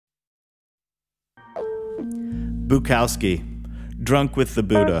Bukowski, Drunk with the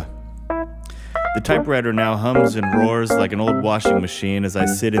Buddha. The typewriter now hums and roars like an old washing machine as I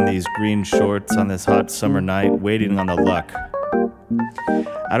sit in these green shorts on this hot summer night waiting on the luck.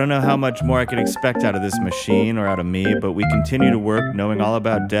 I don't know how much more I could expect out of this machine or out of me, but we continue to work knowing all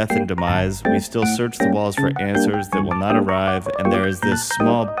about death and demise. We still search the walls for answers that will not arrive, and there is this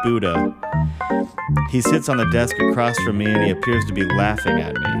small Buddha. He sits on the desk across from me and he appears to be laughing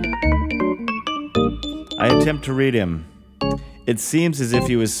at me. I attempt to read him. It seems as if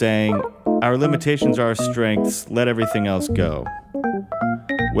he was saying, "Our limitations are our strengths, let everything else go."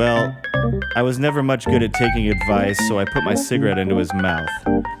 Well, I was never much good at taking advice, so I put my cigarette into his mouth.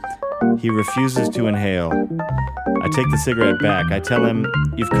 He refuses to inhale. I take the cigarette back. I tell him,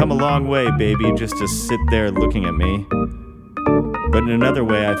 "You've come a long way, baby, just to sit there looking at me." But in another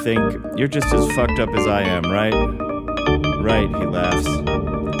way, I think, "You're just as fucked up as I am, right?" "Right," he laughs.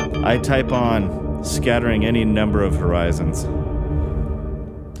 I type on, scattering any number of horizons.